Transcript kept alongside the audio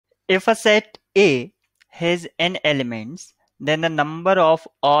If a set A has n elements, then the number of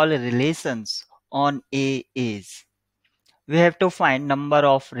all relations on A is. We have to find number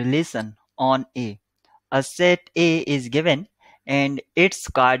of relation on A. A set A is given and its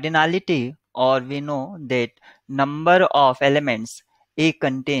cardinality, or we know that number of elements A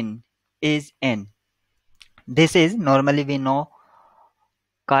contain is n. This is normally we know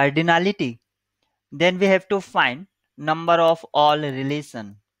cardinality. Then we have to find number of all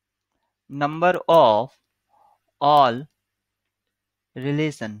relation. Number of all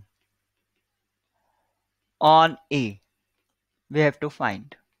relation on A we have to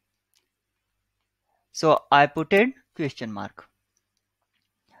find. So I put it question mark.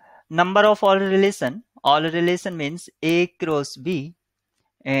 Number of all relation means A cross B,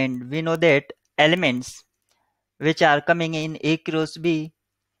 and we know that elements which are coming in A cross B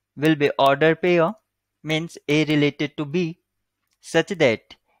will be order pair, means A related to B, such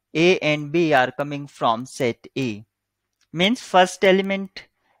that A and B are coming from set A. Means first element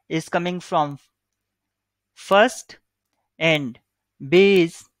is coming from first and B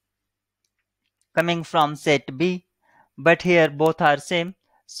is coming from set B, but here both are same,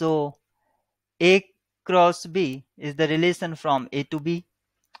 so A cross B is the relation from A to B,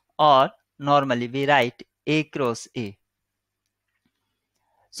 or normally we write A cross A.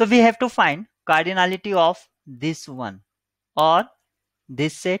 So we have to find cardinality of this one or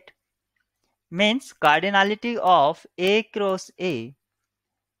this set. Means cardinality of A cross A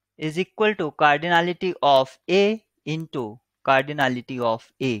is equal to cardinality of A into cardinality of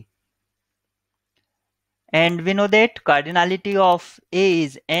A. And we know that cardinality of A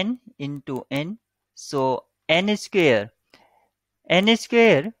is n into n. So n square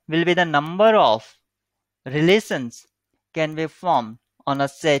will be the number of relations can be formed on a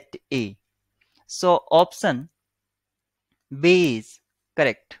set A. So option B is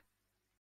correct.